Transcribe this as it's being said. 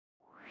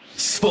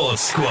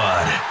Sports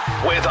Squad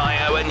with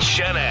Io and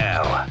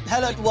Chanel.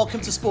 Hello and welcome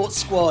to Sports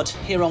Squad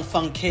here on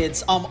Fun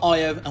Kids. I'm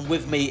Io and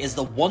with me is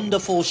the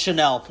wonderful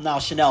Chanel. Now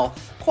Chanel,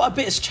 quite a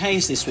bit has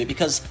changed this week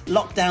because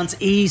lockdowns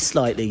eased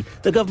slightly.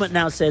 The government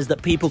now says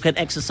that people can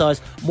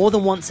exercise more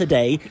than once a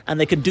day and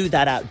they can do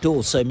that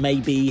outdoors. So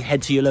maybe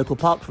head to your local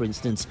park, for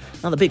instance.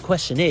 Now the big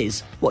question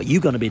is, what are you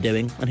going to be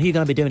doing and who are you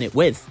going to be doing it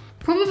with?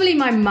 Probably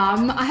my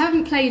mum. I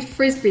haven't played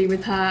frisbee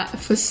with her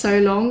for so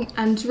long,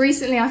 and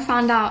recently I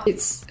found out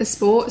it's a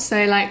sport,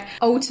 so like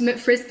ultimate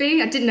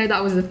frisbee. I didn't know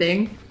that was a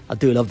thing. I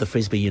do love the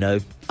frisbee, you know.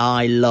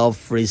 I love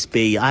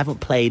frisbee. I haven't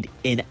played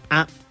in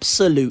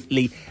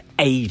absolutely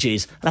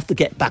ages. I'll have to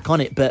get back on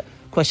it, but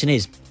question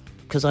is,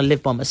 because I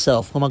live by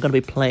myself, who am I going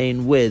to be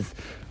playing with?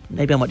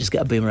 Maybe I might just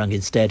get a boomerang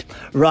instead.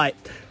 Right.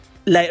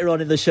 Later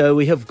on in the show,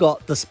 we have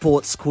got the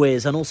sports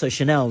quiz, and also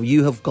Chanel,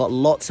 you have got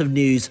lots of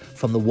news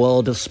from the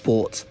world of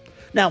sport.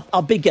 Now,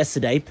 our big guest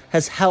today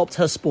has helped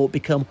her sport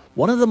become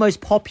one of the most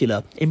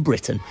popular in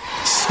Britain.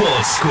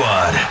 Sports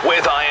Squad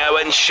with Io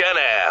and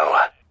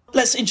Chanel.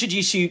 Let's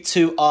introduce you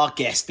to our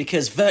guest,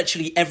 because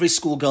virtually every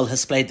schoolgirl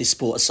has played this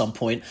sport at some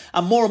point,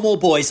 and more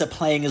boys are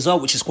playing as well,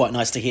 which is quite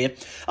nice to hear.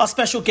 Our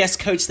special guest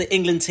coached the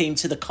England team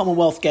to the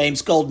Commonwealth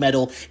Games gold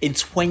medal in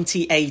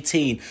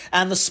 2018.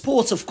 And the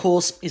sport, of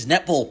course, is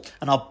netball.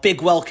 And our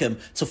big welcome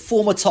to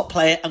former top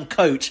player and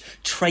coach,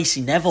 Tracy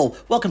Neville.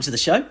 Welcome to the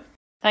show.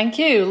 Thank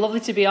you. Lovely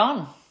to be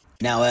on.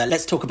 Now,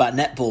 let's talk about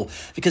netball,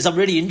 because I'm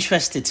really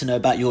interested to know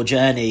about your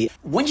journey.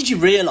 When did you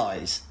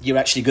realise you're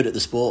actually good at the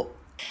sport?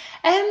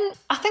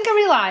 I think I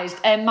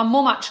realised my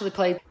mum actually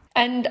played.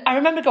 And I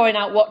remember going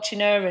out watching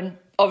her, and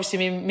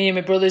obviously me and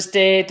my brothers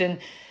did. And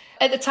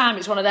at the time,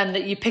 it's one of them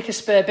that you pick a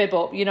spare bib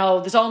up. You know,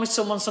 there's always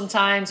someone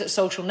sometimes at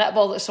social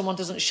netball that someone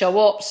doesn't show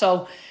up.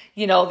 So,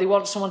 you know, they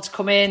want someone to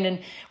come in. And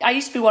I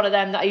used to be one of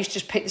them that I used to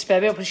just pick the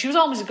spare bib up. And she was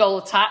always a goal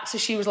attack, so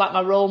she was like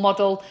my role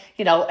model,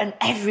 you know, and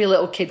every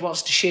little kid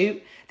wants to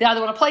shoot. They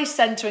either want to play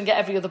centre and get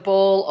every other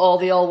ball, or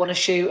they all want to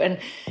shoot. And,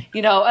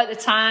 you know, at the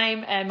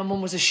time, my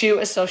mum was a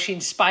shooter, so she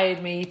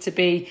inspired me to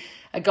be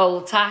a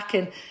goal attack.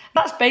 And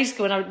that's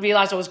basically when I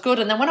realised I was good.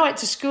 And then when I went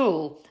to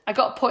school, I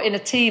got put in a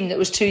team that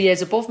was 2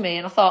 years above me.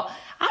 And I thought,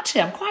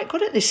 actually, I'm quite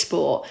good at this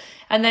sport.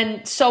 And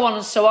then so on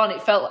and so on.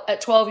 It felt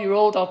at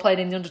 12-year-old, I played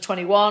in the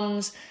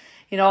under-21s.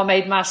 You know, I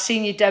made my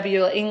senior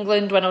debut at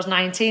England when I was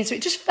 19. So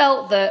it just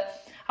felt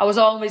that I was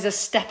always a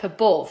step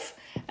above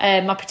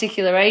my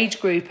particular age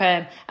group.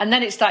 And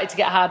then it started to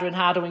get harder and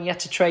harder when you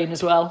had to train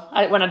as well,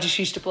 when I just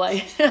used to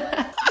play.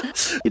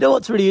 You know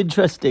what's really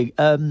interesting?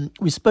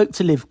 We spoke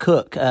to Liv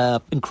Cook,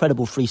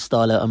 incredible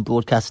freestyler and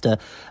broadcaster,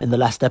 in the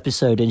last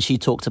episode, and she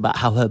talked about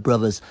how her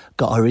brothers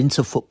got her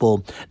into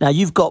football. Now,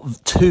 you've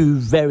got two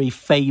very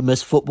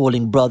famous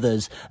footballing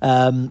brothers,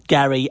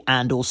 Gary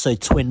and also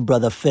twin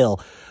brother Phil.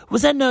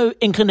 Was there no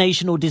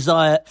inclination or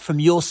desire from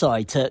your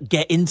side to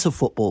get into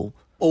football?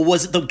 Or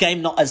was it the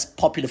game not as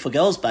popular for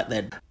girls back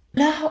then?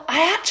 No,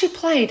 I actually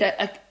played,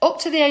 up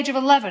to the age of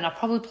 11, I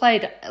probably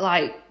played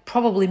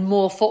probably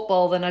more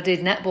football than I did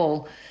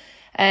netball.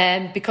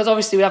 Because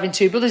obviously we're having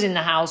two brothers in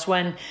the house,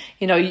 when,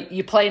 you know,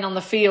 you're playing on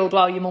the field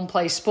while your mum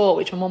plays sport,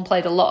 which my mum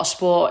played a lot of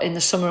sport in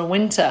the summer and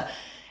winter.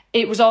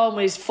 It was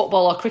always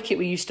football or cricket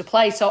we used to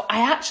play. So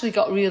I actually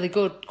got really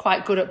good,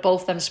 quite good at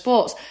both them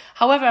sports.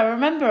 However, I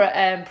remember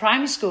at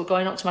primary school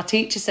going up to my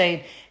teacher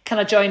saying, can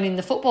I join in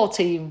the football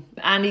team?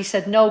 And he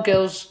said, no,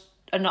 girls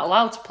are not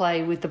allowed to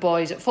play with the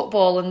boys at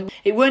football. And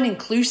it weren't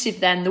inclusive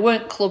then. There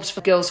weren't clubs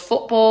for girls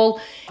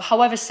football.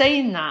 However,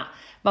 saying that,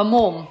 my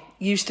mum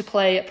used to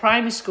play at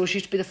primary school. She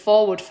used to be the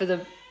forward for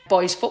the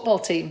boys football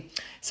team.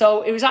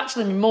 So it was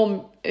actually my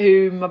mum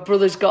who my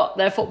brothers got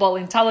their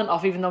footballing talent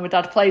off, even though my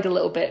dad played a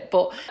little bit.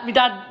 But my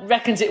dad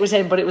reckons it was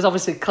him, but it was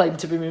obviously claimed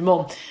to be my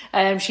mum.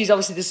 She's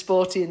obviously the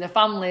sporty in the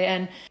family.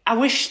 And I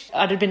wish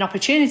I'd have been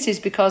opportunities,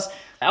 because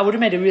I would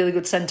have made a really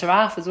good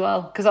centre-half as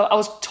well. Because I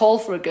was tall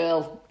for a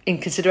girl in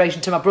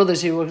consideration to my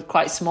brothers, who were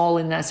quite small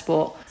in their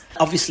sport.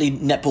 Obviously,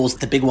 netball's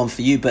the big one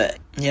for you, but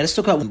yeah, let's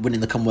talk about winning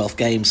the Commonwealth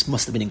Games.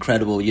 Must have been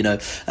incredible, you know,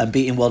 and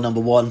beating world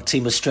number one,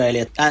 Team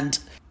Australia. And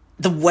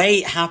the way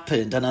it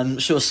happened, and I'm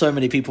sure so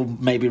many people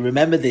maybe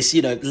remember this,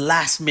 you know,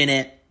 last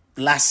minute,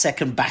 last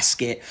second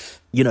basket,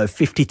 you know,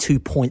 52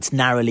 points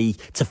narrowly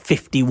to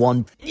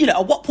 51. You know,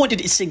 at what point did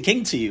it sink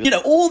into you? You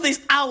know, all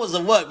these hours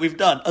of work we've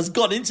done has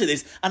gone into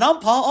this, and I'm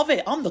part of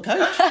it. I'm the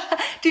coach.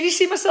 Did you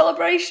see my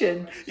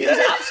celebration? It was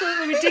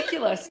absolutely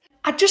ridiculous.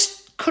 I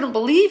just couldn't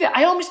believe it.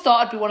 I almost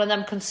thought I'd be one of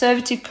them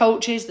conservative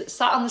coaches that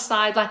sat on the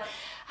sideline.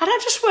 And I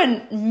just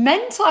went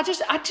mental. I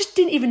just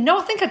didn't even know.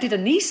 I think I did a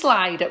knee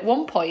slide at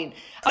one point.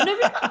 I've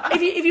never,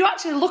 if you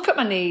actually look at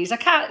my knees,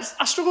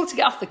 I struggle to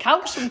get off the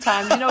couch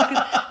sometimes, you know, because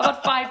I've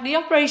had 5 knee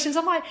operations.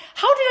 I'm like,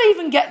 how did I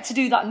even get to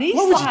do that knee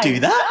slide? Why would you do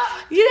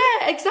that?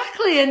 Yeah,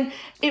 exactly. And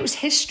it was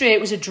history.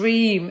 It was a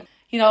dream.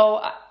 You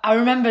know, I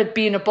remember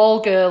being a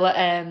ball girl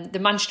at the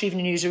Manchester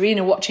Evening News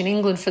Arena watching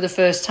England for the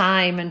first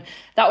time. And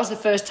that was the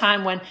first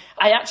time when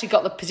I actually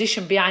got the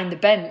position behind the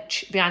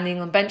bench, behind the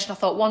England bench. And I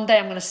thought, one day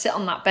I'm going to sit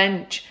on that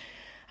bench.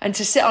 And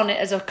to sit on it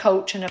as a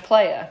coach and a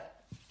player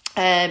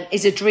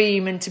is a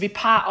dream. And to be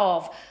part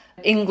of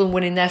England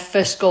winning their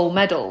first gold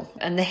medal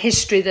and the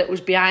history that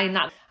was behind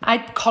that.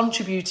 I'd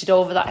contributed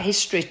over that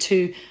history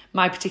to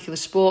my particular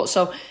sport.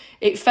 So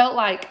it felt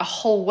like a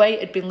whole weight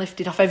had been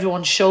lifted off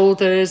everyone's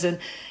shoulders. And,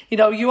 you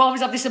know, you always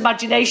have this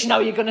imagination how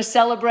you're going to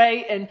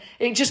celebrate, and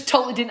it just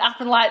totally didn't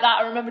happen like that.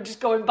 I remember just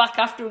going back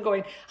after and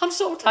going, I'm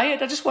so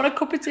tired, I just want a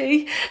cup of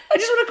tea. I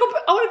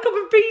want a cup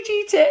of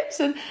PG tips,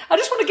 and I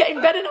just want to get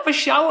in bed and have a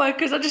shower,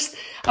 because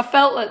I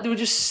felt like there was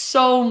just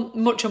so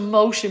much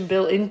emotion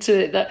built into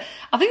it that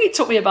I think it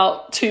took me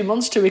about 2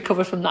 months to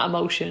recover from that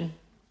emotion.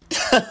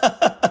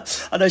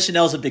 I know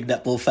Chanel's a big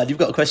netball fan. You've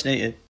got a question,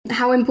 ain't you?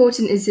 How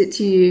important is it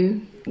to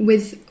you,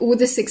 with all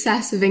the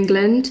success of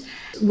England,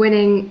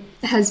 winning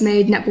has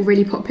made netball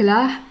really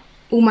popular?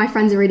 All my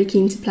friends are really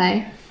keen to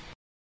play.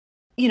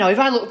 You know, if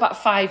I look back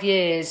 5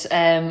 years,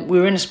 we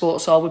were in a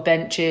sports hall with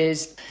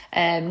benches,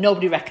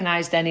 nobody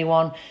recognised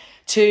anyone.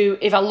 To,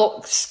 if I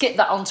skip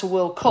that onto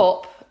World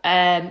Cup,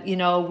 you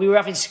know, we were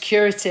having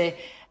security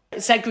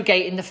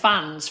segregating the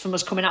fans from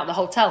us coming out of the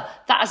hotel.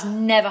 That has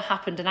never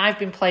happened, and I've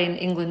been playing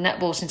England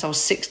netball since I was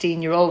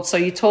 16-year-old. So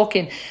you're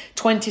talking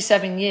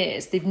 27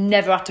 years. They've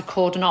never had to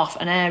cordon off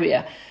an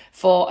area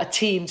for a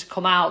team to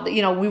come out.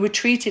 You know, we were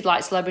treated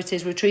like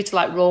celebrities. We were treated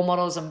like role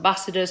models,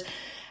 ambassadors.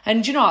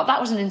 And, you know,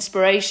 that was an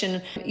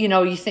inspiration. You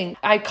know, you think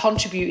I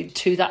contributed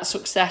to that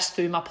success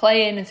through my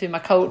playing and through my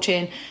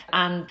coaching,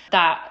 and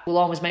that will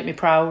always make me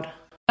proud.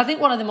 I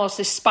think one of the most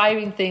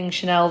inspiring things,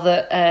 Chanel,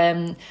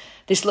 that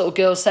this little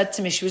girl said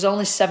to me, she was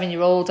only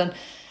 7-year-old, and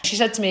she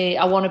said to me,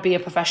 I want to be a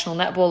professional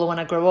netballer when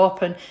I grow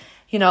up. And,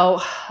 you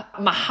know,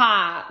 my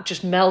heart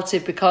just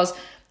melted, because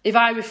if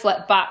I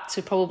reflect back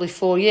to probably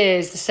 4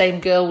 years, the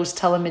same girl was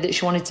telling me that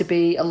she wanted to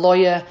be a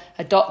lawyer,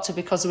 a doctor,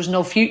 because there was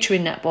no future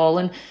in netball.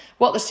 And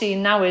what they're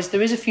seeing now is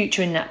there is a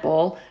future in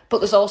netball, but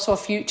there's also a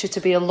future to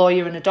be a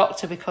lawyer and a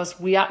doctor, because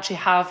we actually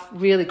have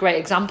really great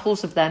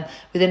examples of them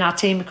within our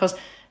team. Because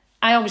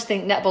I always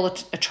think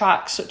netball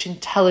attracts such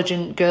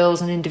intelligent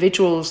girls and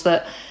individuals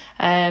that,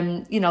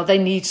 you know, they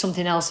need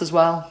something else as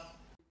well.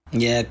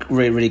 Yeah,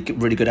 really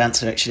good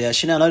answer, actually.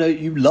 Chanel, I know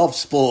you love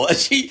sport,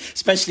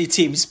 especially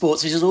team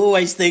sports. She's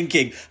always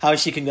thinking how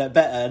she can get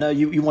better. I know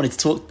you wanted to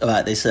talk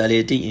about this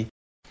earlier, didn't you?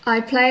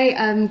 I play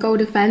goal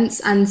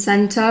defence and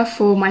centre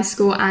for my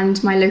school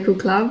and my local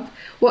club.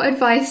 What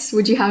advice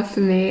would you have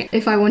for me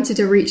if I wanted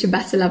to reach a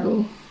better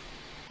level?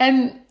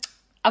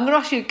 I'm going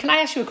to ask you, can I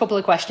ask you a couple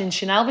of questions,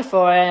 Chanel,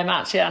 before I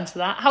actually answer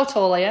that? How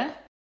tall are you?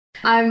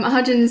 I'm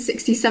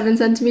 167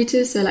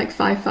 centimetres, so like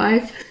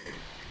 5'5".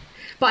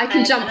 But I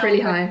can jump really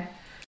high.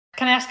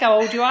 Can I ask how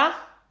old you are?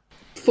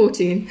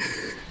 14.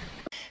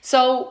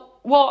 So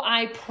what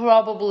I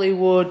probably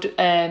would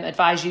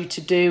advise you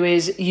to do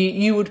is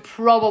you would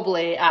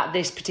probably, at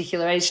this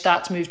particular age,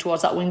 start to move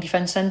towards that wing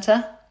defence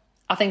centre.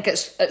 I think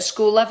at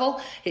school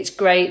level, it's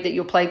great that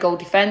you'll play goal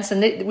defence,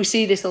 and we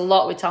see this a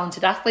lot with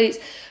talented athletes,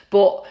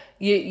 but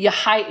your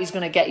height is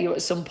going to get you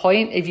at some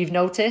point, if you've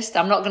noticed.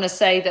 I'm not going to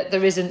say that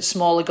there isn't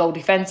smaller goal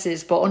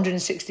defences, but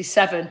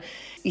 167,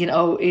 you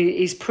know,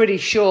 is pretty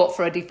short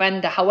for a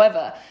defender.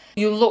 However,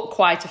 you look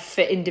quite a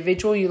fit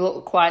individual. You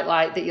look quite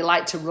like that you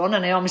like to run.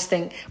 And I always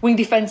think wing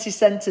defensive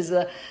centres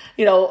are,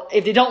 you know,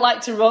 if they don't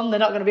like to run, they're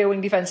not going to be a wing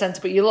defence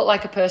centre. But you look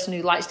like a person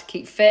who likes to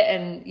keep fit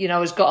and, you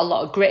know, has got a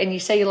lot of grit. And you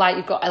say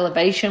you've got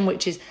elevation,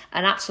 which is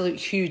an absolute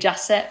huge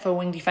asset for a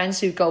wing defence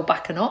who go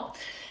back and up.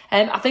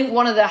 I think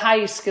one of the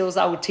highest skills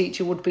I would teach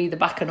you would be the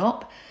backing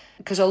up,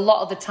 because a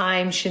lot of the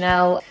time,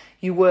 Chanel,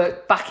 you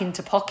work back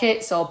into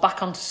pockets or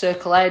back onto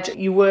circle edge.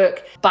 You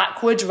work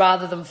backwards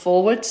rather than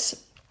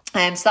forwards.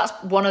 So that's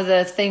one of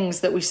the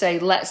things that we say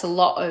lets a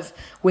lot of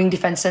wing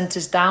defence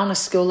centres down, a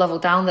skill level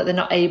down, that they're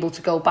not able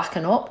to go back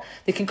and up.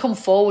 They can come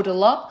forward a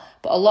lot,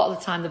 but a lot of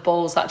the time the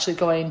ball's actually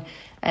going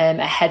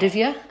ahead of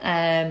you.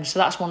 So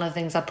that's one of the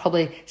things I'd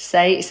probably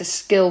say. It's a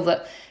skill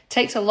that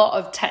takes a lot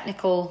of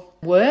technical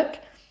work,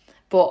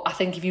 but I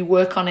think if you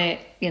work on it,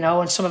 you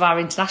know, and some of our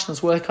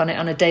internationals work on it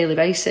on a daily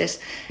basis,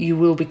 you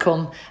will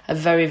become a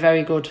very,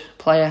 very good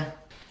player.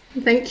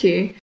 Thank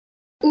you.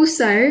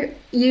 Also,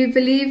 you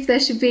believe there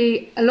should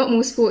be a lot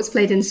more sports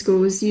played in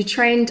schools. You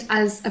trained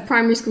as a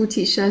primary school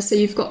teacher, so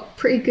you've got a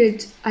pretty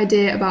good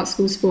idea about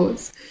school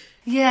sports.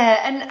 Yeah,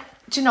 and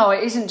do you know,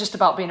 it isn't just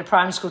about being a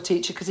primary school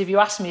teacher, because if you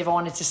asked me if I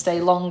wanted to stay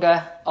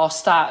longer or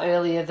start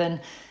earlier than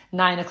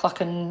 9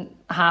 o'clock and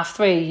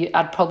 3:30,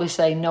 I'd probably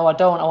say, no, I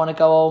don't. I want to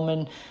go home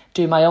and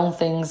do my own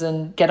things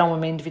and get on with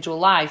my individual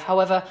life.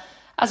 However,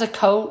 as a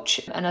coach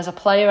and as a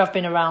player, I've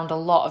been around a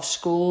lot of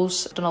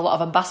schools, done a lot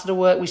of ambassador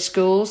work with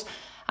schools.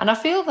 And I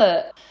feel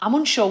that I'm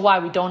unsure why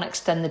we don't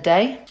extend the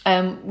day.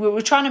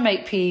 We're trying to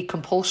make PE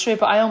compulsory,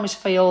 but I always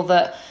feel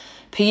that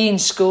PE in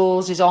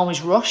schools is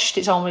always rushed.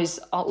 It's always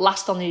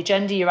last on the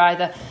agenda. You're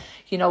either,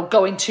 you know,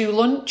 going to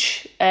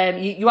lunch,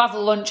 you have a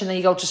lunch and then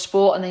you go to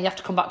sport and then you have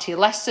to come back to your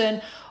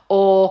lesson,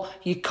 or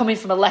you come in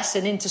from a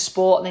lesson into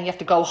sport and then you have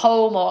to go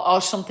home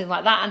or something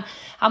like that. And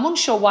I'm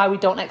unsure why we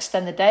don't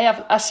extend the day.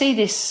 I see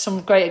this,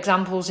 some great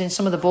examples in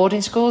some of the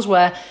boarding schools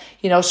where,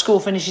 you know, school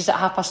finishes at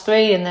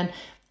 3:30 and then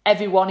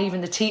everyone,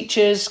 even the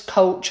teachers,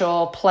 coach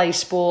or play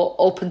sport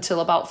up until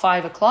about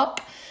 5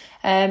 o'clock.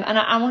 And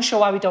I'm unsure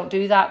why we don't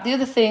do that. The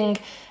other thing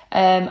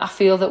I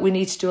feel that we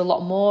need to do a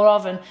lot more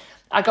of, and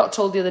I got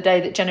told the other day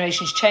that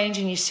generations change,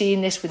 and you're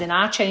seeing this within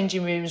our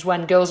changing rooms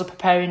when girls are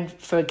preparing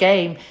for a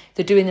game.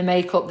 They're doing the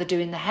makeup, they're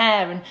doing the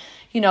hair, and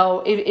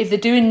if they're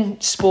doing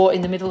sport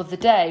in the middle of the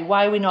day,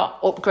 why are we not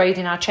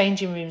upgrading our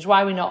changing rooms?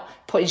 Why are we not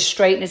putting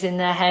straighteners in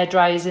there, hair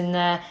dryers in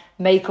there,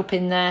 makeup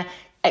in there,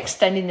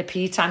 extending the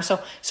PE time?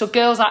 So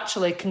girls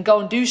actually can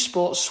go and do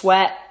sport,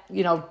 sweat,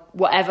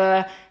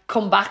 whatever,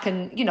 come back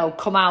and,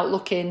 come out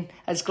looking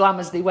as glam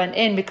as they went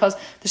in, because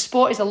the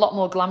sport is a lot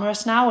more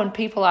glamorous now, and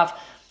people have,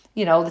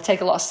 they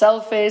take a lot of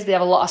selfies, they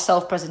have a lot of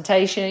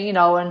self-presentation,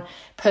 and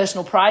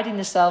personal pride in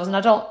themselves. And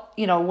I don't,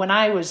 when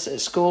I was at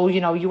school,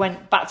 you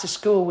went back to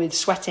school with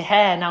sweaty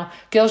hair. Now,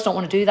 girls don't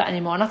want to do that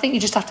anymore. And I think you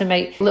just have to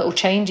make little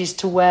changes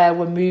to where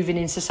we're moving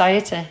in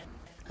society.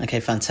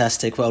 Okay,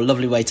 fantastic. Well,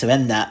 lovely way to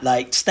end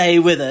that. Stay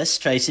with us,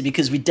 Tracy,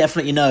 because we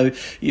definitely know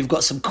you've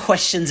got some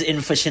questions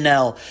in for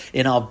Chanel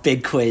in our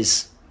big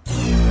quiz.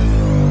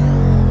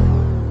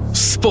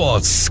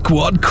 Sports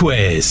Squad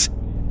Quiz.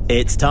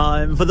 It's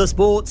time for the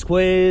sports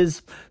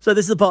quiz. So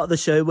this is the part of the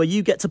show where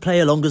you get to play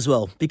along as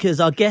well,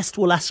 because our guest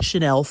will ask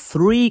Chanel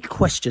 3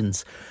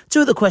 questions.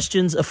 2 of the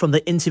questions are from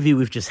the interview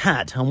we've just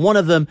had, and one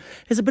of them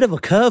is a bit of a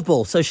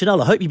curveball. So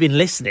Chanel, I hope you've been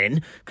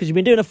listening, because you've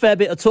been doing a fair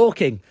bit of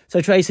talking.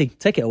 So Tracy,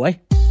 take it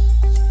away.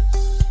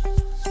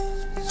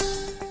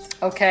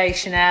 Okay,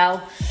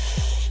 Chanel.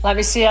 Let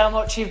me see how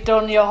much you've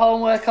done your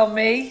homework on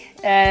me.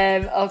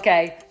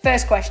 Okay,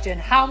 first question.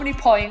 How many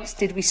points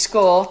did we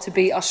score to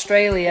beat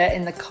Australia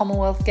in the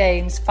Commonwealth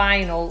Games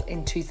final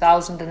in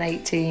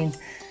 2018?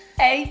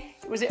 A,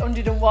 was it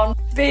 101?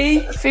 B,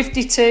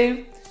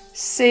 52?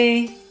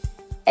 C,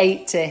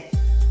 80?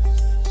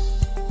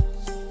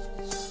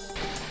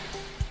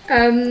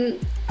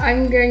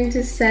 I'm going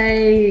to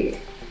say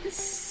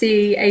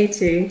C,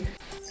 80.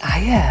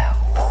 Yeah.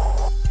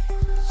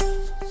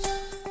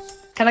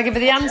 Can I give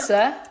you the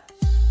answer?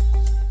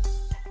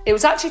 It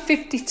was actually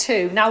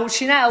 52. Now,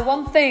 Chanel,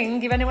 one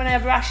thing, if anyone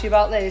ever asks you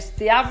about this,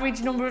 the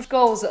average number of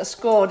goals that are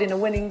scored in a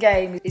winning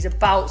game is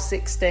about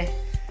 60.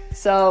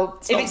 So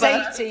if it's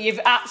bad. 80, you've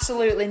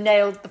absolutely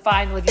nailed the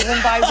final. If you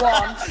won by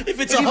 1, if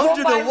it's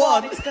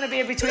 101, it's going to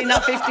be between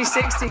that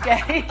 50-60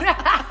 game.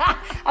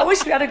 I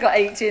wish we had got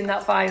 80 in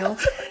that final.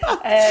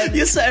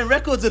 You're setting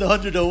records at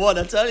 101,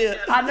 I tell you.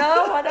 I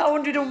know,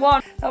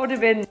 101. That would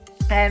have been...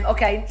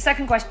 Okay,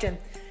 second question.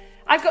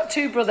 I've got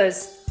 2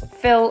 brothers,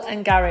 Phil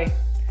and Gary.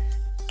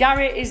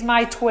 Gary is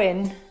my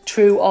twin,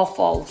 true or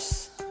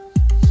false?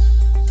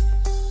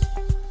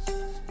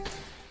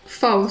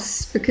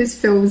 False, because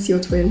Phil's your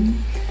twin.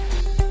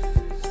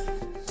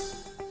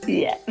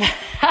 Yeah.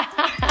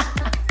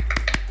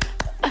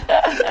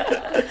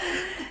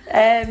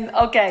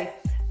 Okay,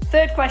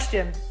 third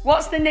question.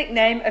 What's the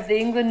nickname of the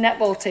England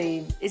netball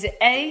team? Is it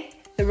A,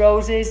 the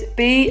Roses,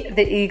 B,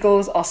 the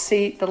Eagles, or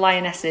C, the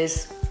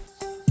Lionesses?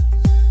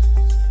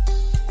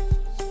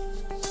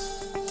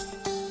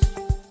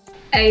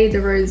 A,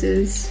 the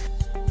Roses.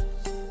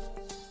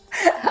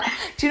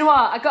 Do you know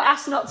what? I got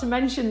asked not to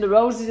mention the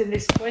Roses in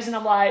this quiz, and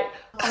I'm like,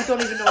 I don't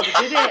even know what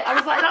I did it. I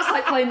was like, that's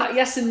like playing that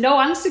yes and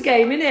no answer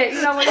game, innit?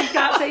 When you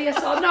can't say yes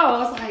or no. I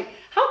was like,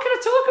 how can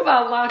I talk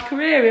about my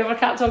career if I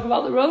can't talk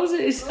about the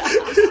Roses?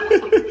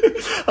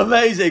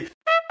 Amazing.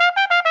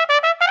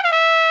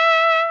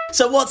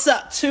 So what's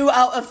that? 2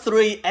 out of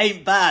 3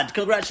 ain't bad.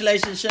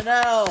 Congratulations,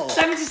 Chanel.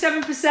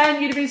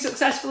 77%, you'd have been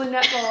successful in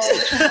netball.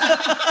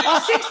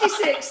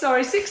 66,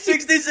 sorry,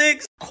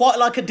 66. Quite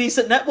like a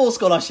decent netball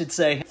score, I should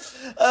say.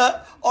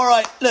 All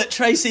right, look,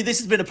 Tracy, this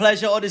has been a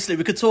pleasure. Honestly,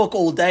 we could talk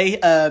all day.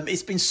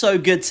 It's been so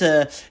good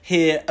to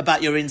hear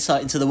about your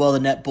insight into the world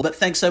of netball. But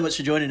thanks so much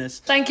for joining us.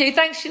 Thank you.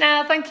 Thanks,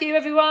 Chanel. Thank you,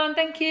 everyone.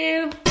 Thank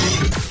you.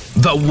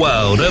 The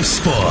world of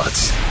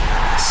sports.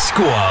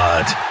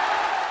 Squad.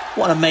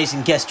 What an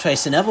amazing guest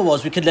Tracy Neville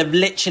was. We could have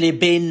literally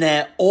been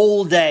there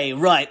all day.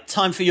 Right,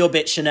 time for your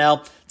bit,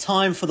 Chanel.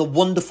 Time for the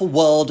wonderful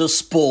world of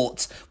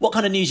sport. What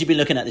kind of news have you been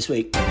looking at this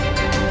week?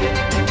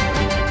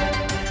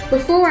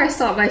 Before I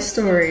start my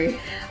story,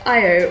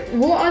 Io,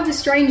 what are the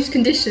strangest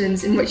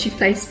conditions in which you've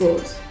played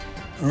sport?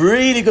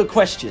 Really good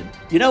question.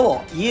 You know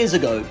what? Years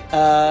ago,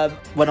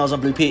 when I was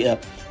on Blue Peter,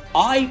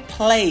 I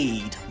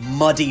played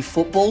muddy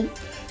football.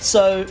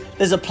 So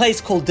there's a place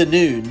called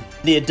Dunoon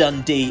near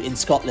Dundee in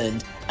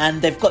Scotland, and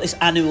they've got this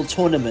annual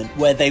tournament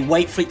where they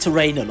wait for it to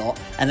rain a lot,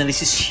 and then there's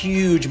this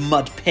huge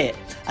mud pit,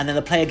 and then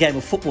they play a game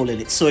of football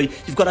in it. So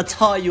you've got to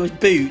tie your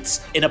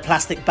boots in a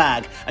plastic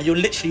bag, and you're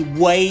literally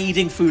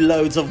wading through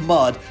loads of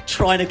mud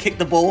trying to kick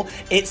the ball.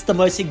 It's the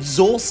most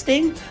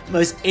exhausting,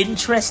 most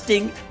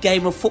interesting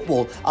game of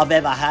football I've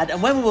ever had.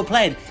 And when we were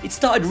playing, it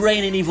started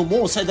raining even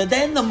more, so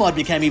then the mud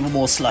became even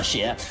more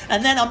slushier.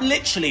 And then I'm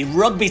literally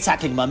rugby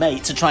tackling my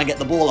mate to try and get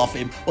the ball off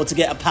him or to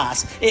get a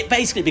pass. It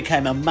basically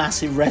became a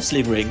massive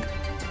wrestling ring.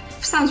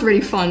 Sounds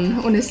really fun,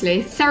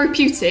 honestly.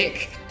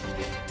 Therapeutic.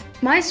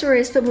 My story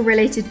is football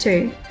related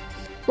too.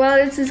 Well,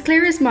 it's as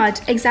clear as mud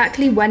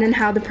exactly when and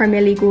how the Premier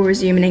League will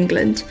resume in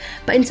England,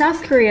 but in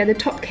South Korea the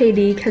top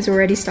K-League has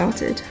already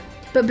started.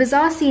 But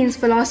bizarre scenes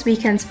for last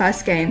weekend's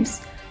first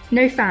games.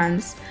 no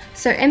fans,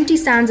 so empty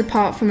stands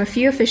apart from a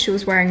few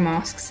officials wearing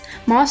masks.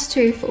 Masks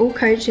too for all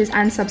coaches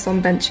and subs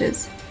on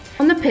benches.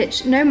 On the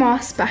pitch, no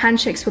masks but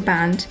handshakes were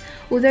banned,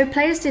 although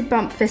players did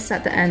bump fists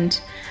at the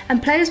end,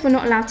 and players were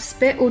not allowed to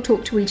spit or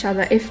talk to each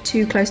other if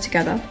too close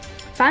together.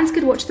 Fans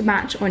could watch the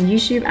match on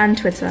YouTube and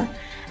Twitter,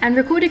 and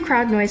recorded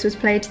crowd noise was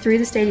played through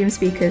the stadium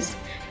speakers.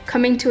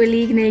 Coming to a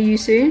league near you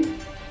soon?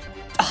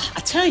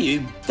 I tell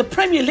you, the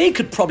Premier League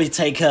could probably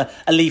take a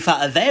leaf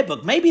out of their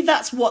book. Maybe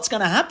that's what's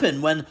going to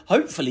happen when,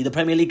 hopefully, the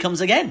Premier League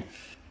comes again.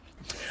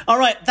 All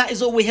right, that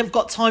is all we have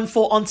got time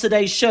for on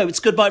today's show. It's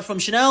goodbye from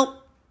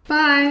Chanel.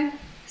 Bye.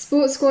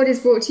 Sports Squad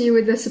is brought to you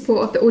with the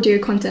support of the Audio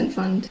Content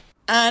Fund.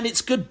 And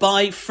it's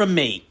goodbye from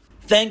me.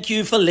 Thank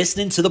you for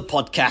listening to the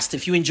podcast.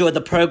 If you enjoyed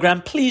the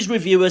programme, please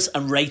review us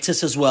and rate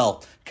us as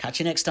well. Catch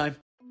you next time.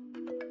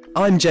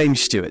 I'm James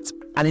Stewart,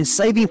 and in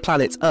Saving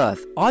Planet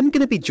Earth, I'm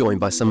going to be joined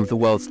by some of the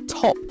world's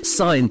top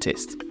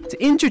scientists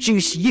to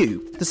introduce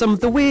you to some of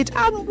the weird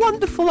and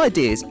wonderful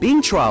ideas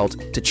being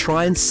trialled to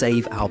try and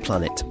save our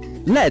planet.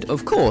 Led,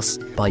 of course,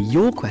 by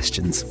your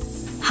questions.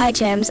 Hi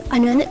James, I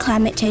know that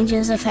climate change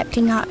is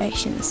affecting our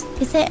oceans.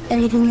 Is there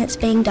anything that's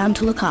being done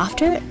to look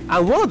after it?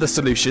 And one of the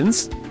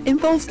solutions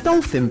involves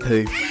dolphin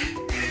poo.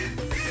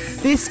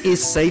 This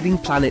is Saving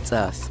Planet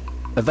Earth,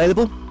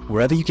 available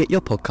wherever you get your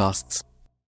podcasts.